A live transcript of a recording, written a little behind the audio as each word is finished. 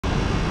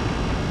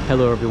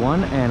Hello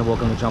everyone, and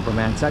welcome to Jumper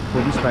Man Tech,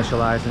 where we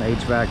specialize in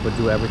HVAC but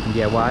do everything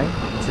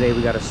DIY. Today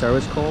we got a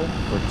service call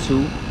for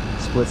 2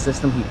 split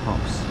system heat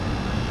pumps.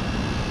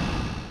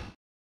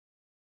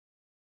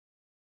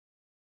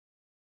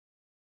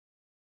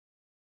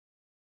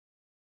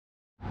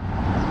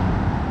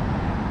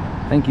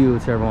 Thank you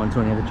to everyone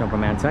tuning in to Jumper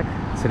Man Tech.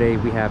 Today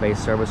we have a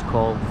service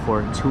call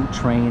for 2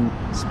 Trane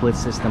split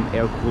system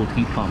air-cooled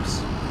heat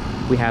pumps.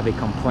 We have a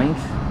complaint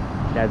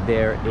that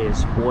there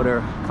is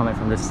water coming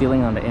from the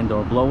ceiling on the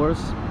indoor blowers.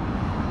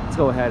 Let's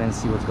go ahead and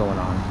see what's going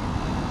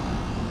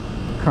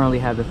on. Currently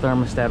have the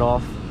thermostat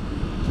off.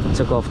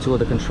 Took off 2 of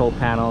the control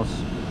panels.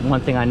 One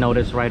thing I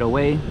noticed right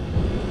away,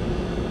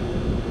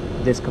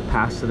 this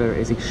capacitor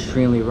is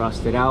extremely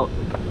rusted out.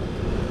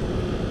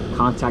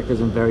 Contact is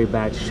in very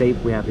bad shape.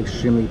 We have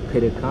extremely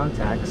pitted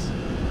contacts.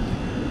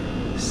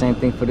 Same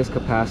thing for this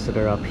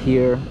capacitor up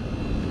here.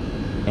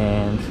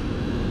 And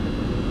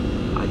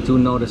I do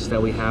notice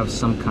that we have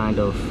some kind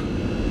of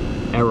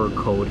error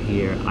code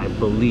here. I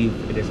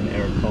believe it is an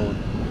error code.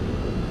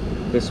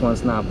 This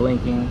one's not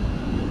blinking.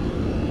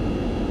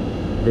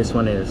 This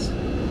one is.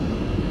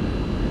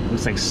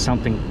 Looks like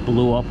something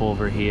blew up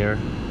over here.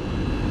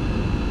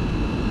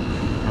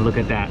 And look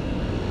at that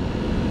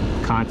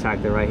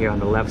contactor right here on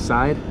the left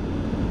side.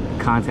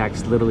 The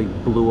contacts literally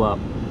blew up.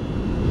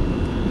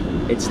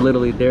 It's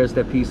literally, there's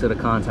the piece of the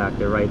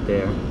contactor right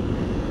there.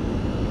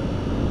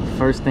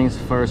 First things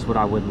first, what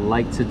I would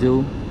like to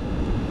do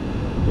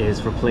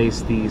is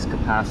replace these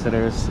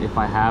capacitors if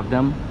I have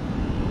them.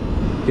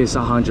 This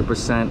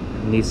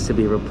 100% needs to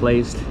be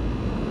replaced.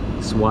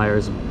 This wire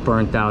is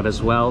burnt out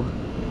as well.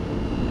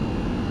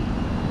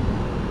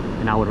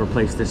 And I would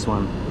replace this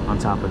one on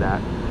top of that,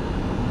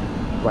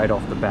 right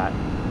off the bat.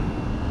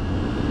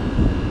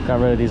 Got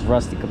rid of these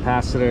rusty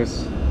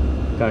capacitors.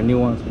 Got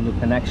new ones with new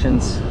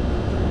connections.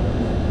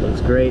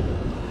 Looks great.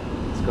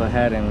 Let's go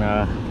ahead and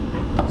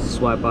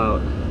swap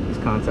out these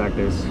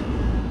contactors.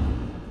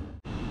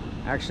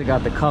 I actually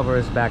got the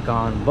covers back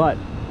on, but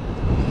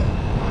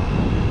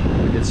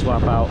we did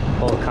swap out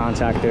both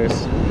contactors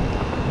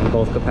and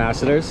both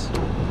capacitors.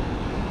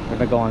 We're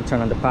gonna go and turn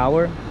on the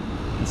power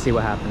and see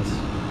what happens.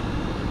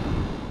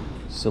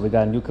 So we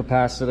got new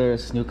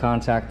capacitors, new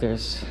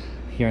contactors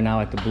here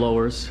now at the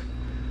blowers.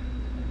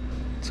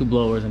 2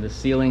 blowers in the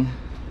ceiling,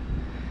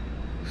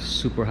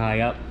 super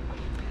high up.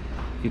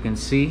 You can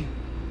see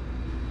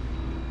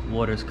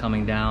water's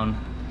coming down.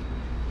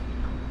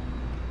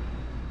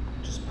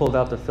 Just pulled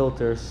out the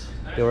filters.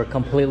 They were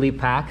completely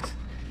packed.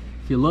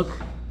 If you look,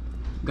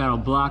 got a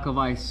block of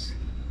ice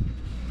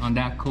on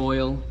that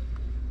coil.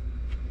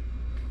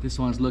 This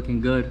one's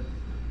looking good.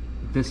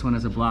 This one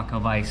is a block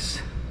of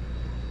ice.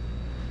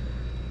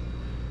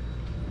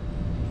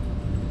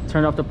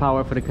 Turned off the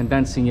power for the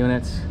condensing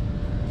units.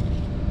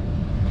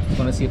 I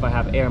want to see if I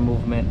have air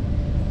movement.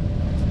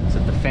 So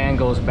if the fan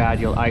goes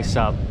bad, you'll ice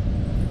up.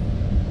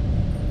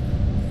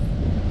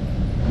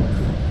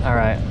 All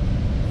right,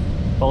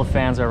 both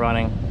fans are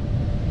running.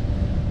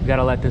 We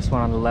gotta let this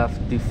one on the left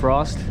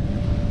defrost,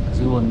 because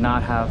we will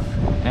not have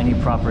any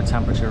proper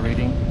temperature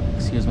reading,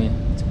 excuse me,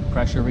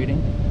 pressure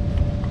reading.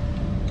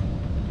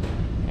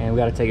 And we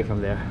gotta take it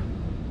from there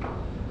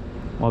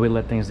while we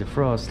let things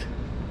defrost.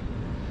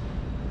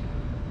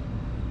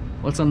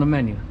 What's on the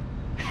menu?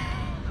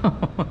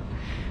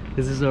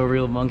 This is a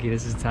real monkey.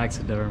 This is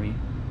taxidermy.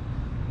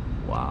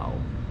 Wow.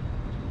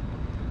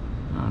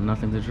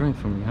 Nothing to drink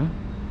from me, huh?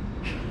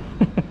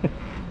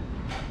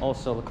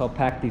 Also, look how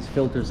packed these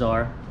filters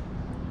are.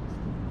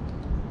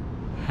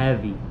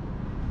 Heavy.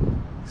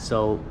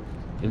 So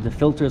if the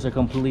filters are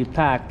completely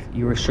packed,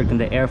 you're restricting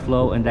the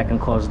airflow, and that can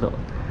cause the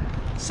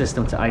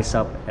system to ice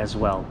up as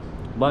well.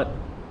 But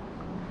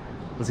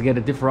let's get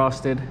it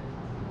defrosted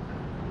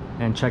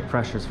and check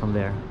pressures from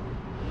there.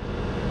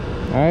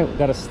 All right, we've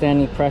got a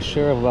standing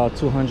pressure of about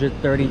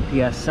 230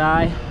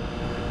 psi,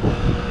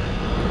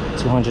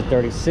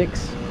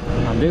 236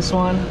 on this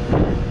one,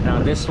 and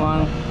on this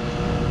one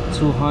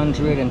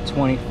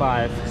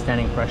 225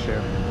 standing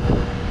pressure.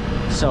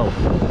 So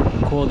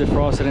cool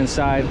defrosted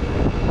inside,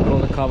 put all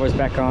the covers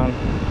back on.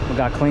 We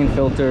got clean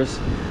filters,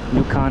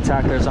 new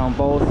contactors on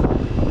both,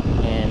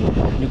 and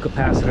new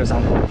capacitors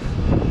on both.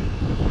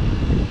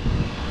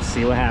 Let's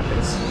see what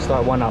happens.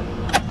 Start one up.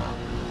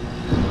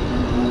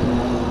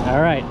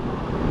 All right,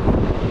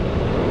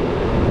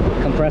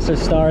 compressor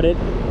started.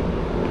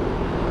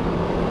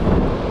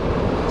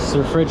 It's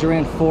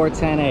refrigerant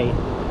 410A.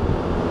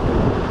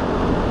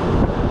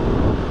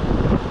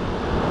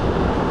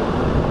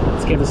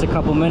 Let's give this a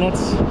couple minutes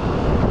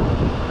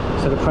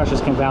so the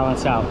pressures can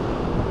balance out.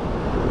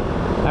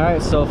 All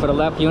right, so for the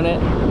left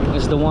unit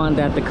is the one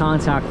that the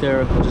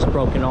contactor just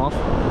broken off.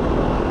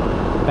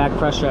 Back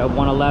pressure at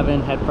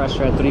 111, head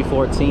pressure at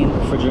 314,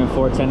 refrigerant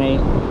 410A.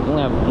 We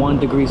only have 1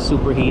 degree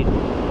superheat.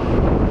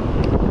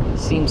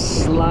 Seems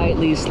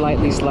slightly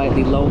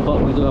low,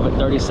 but we do have a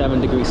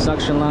 37 degree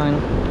suction line.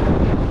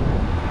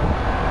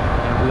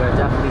 And we are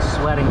definitely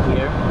sweating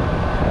here,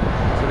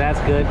 so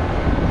that's good.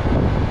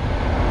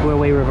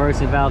 4-way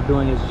reversing valve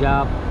doing its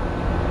job.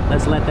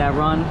 Let's let that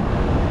run.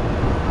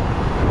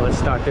 We'll let's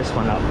start this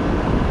one up.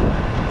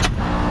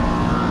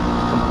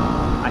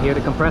 I hear the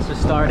compressor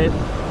started.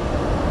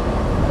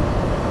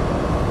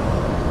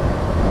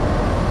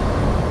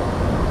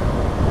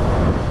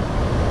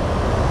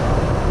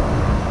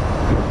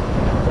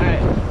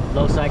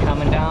 Low side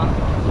coming down,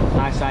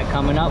 high side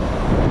coming up.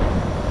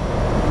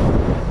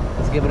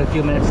 Let's give it a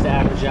few minutes to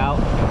average out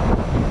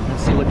and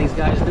see what these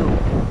guys do.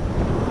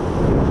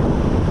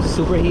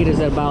 Superheat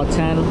is at about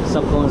 10,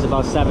 subcooling is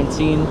about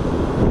 17.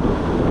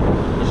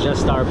 It's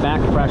just our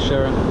back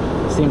pressure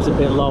seems a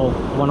bit low,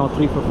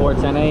 103 for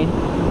 410A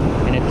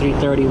and a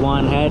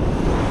 331 head.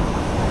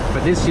 For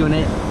this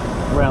unit,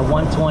 we're at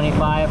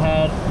 125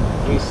 head,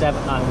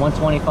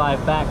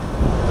 125 back,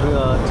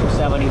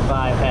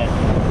 275 head.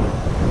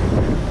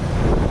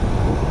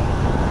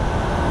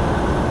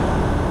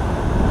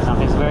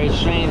 It's very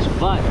strange,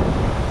 but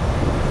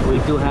we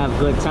do have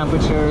good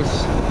temperatures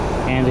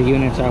and the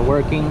units are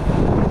working.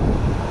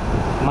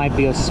 Might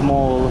be a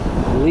small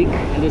leak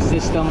in the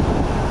system.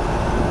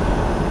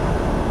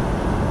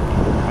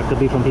 It could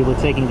be from people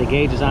taking the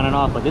gauges on and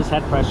off, but this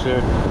head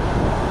pressure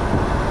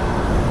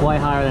quite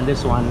higher than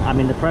this one. I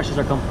mean, the pressures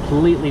are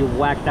completely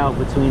whacked out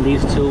between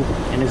these two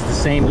and it's the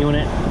same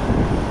unit.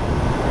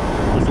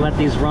 Let's let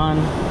these run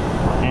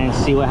and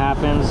see what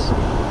happens.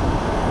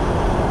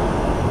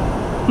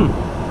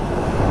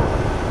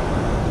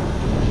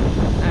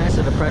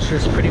 So the pressure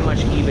is pretty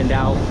much evened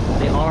out.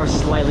 They are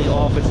slightly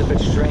off. It's a bit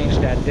strange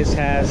that this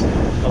has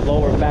a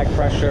lower back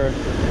pressure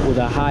with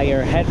a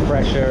higher head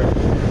pressure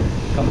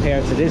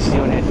compared to this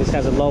unit. This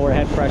has a lower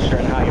head pressure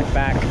and higher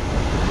back.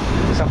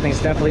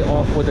 Something's definitely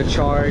off with the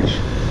charge.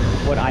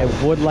 What I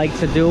would like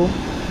to do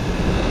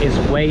is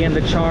weigh in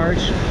the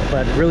charge,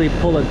 but really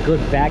pull a good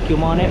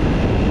vacuum on it.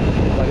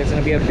 But it's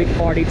gonna be a big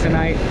party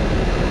tonight,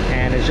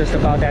 and it's just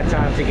about that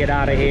time to get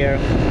out of here.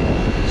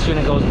 This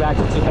unit goes back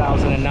to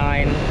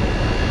 2009.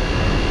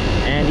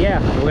 And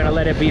yeah, we're gonna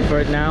let it be for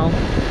it now.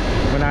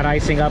 We're not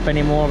icing up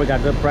anymore. We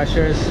got good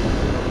pressures.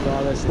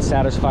 Regardless, it's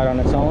satisfied on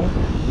its own.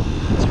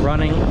 It's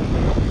running.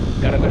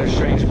 Got a bit of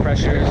strange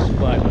pressures,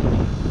 but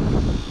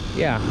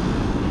yeah.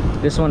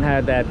 This one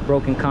had that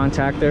broken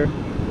contactor.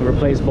 We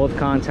replaced both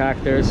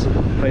contactors,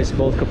 replaced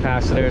both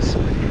capacitors.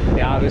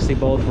 They obviously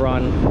both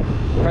run.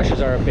 Pressures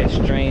are a bit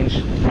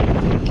strange,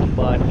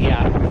 but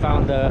yeah, we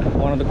found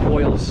one of the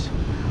coils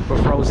were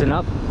frozen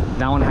up.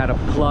 That one had a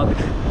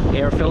plugged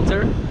air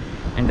filter,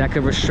 and that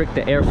could restrict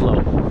the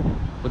airflow.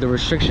 With the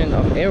restriction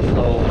of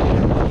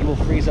airflow, you will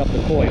freeze up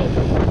the coil.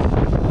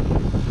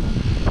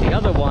 The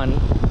other one,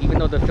 even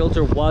though the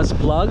filter was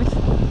plugged,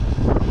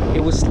 it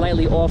was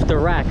slightly off the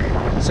rack,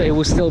 so it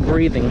was still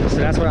breathing. So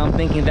that's why I'm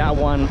thinking that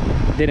one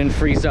didn't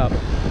freeze up.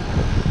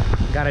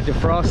 Got it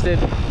defrosted,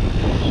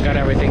 got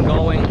everything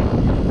going,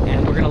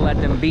 and we're gonna let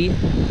them be.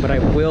 But I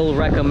will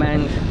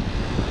recommend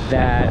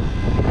that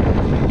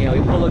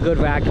you pull a good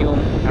vacuum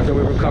after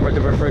we recovered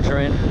the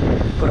refrigerant,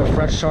 put a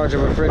fresh charge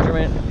of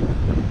refrigerant,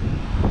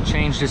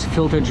 change this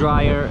filter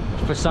dryer.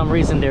 For some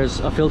reason there's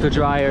a filter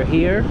dryer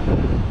here.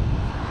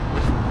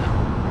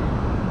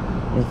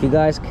 If you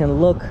guys can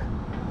look,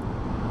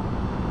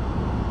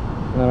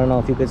 I don't know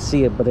if you could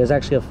see it, but there's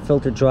actually a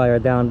filter dryer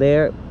down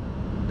there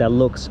that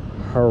looks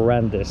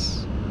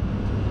horrendous.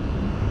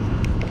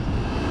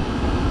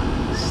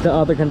 This is the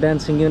other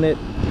condensing unit.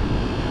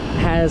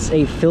 Has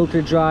a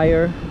filter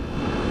dryer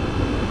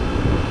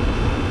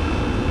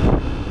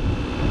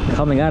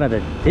coming out of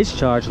the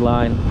discharge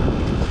line.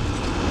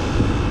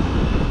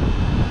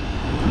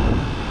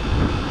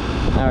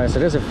 Alright, so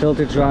there's a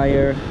filter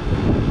dryer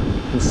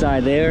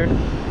inside there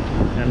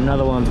and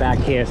another one back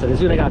here. So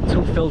this unit got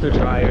two filter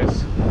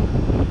dryers.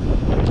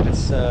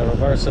 It's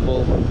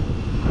reversible.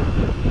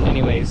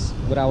 Anyways,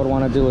 what I would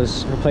want to do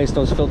is replace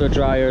those filter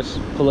dryers,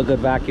 pull a good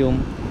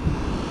vacuum,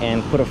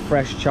 and put a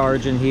fresh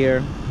charge in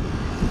here,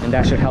 and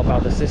that should help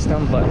out the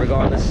system. But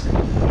regardless,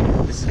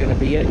 this is going to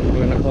be it.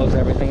 We're going to close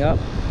everything up,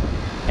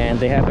 and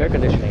they have air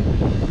conditioning.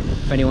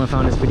 If anyone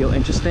found this video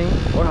interesting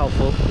or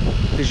helpful,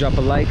 please drop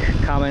a like,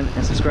 comment,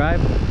 and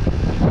subscribe.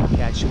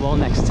 Catch you all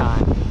next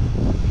time.